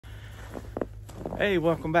Hey,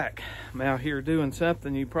 welcome back. I'm out here doing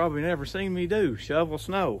something you probably never seen me do, shovel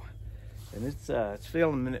snow. And it's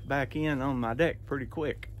filling it back in on my deck pretty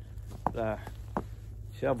quick.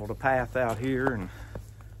 Shoveled a path out here and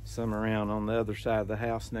some around on the other side of the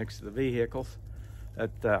house next to the vehicles. I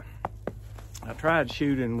tried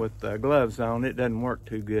shooting with gloves on. It doesn't work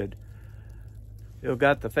too good. Still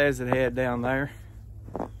got the pheasant head down there.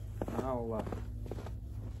 I'll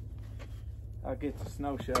get the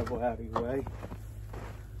snow shovel out of your way.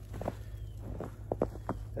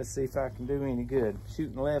 Let's see if I can do any good.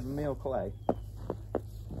 Shooting 11 mil clay.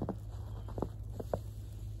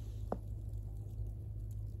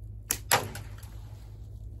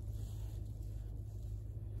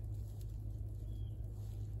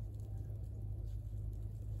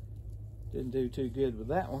 Didn't do too good with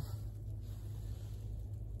that one.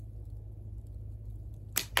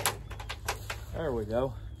 There we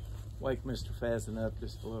go. Wake Mr. Pheasant up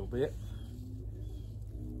just a little bit.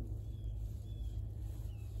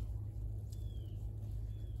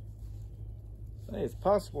 It's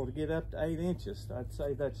possible to get up to 8 inches. I'd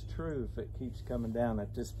say that's true if it keeps coming down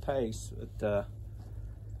at this pace. But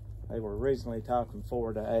they were originally talking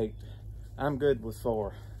 4 to 8. I'm good with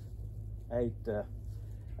 4.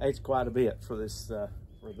 8's quite a bit for this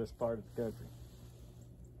part of the country.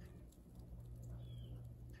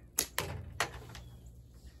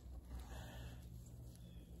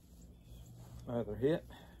 Another hit.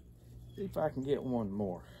 See if I can get one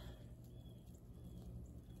more.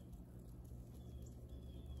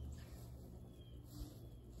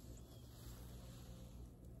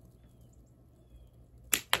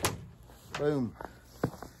 Boom.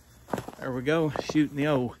 There we go. Shooting the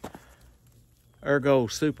old Ergo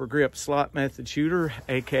Super Grip Slot Method Shooter,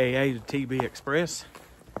 aka the TB Express.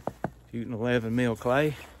 Shooting 11 mil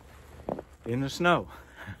clay in the snow.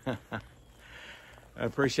 I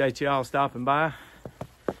appreciate y'all stopping by,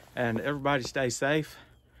 and everybody stay safe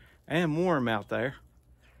and warm out there,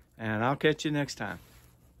 and I'll catch you next time.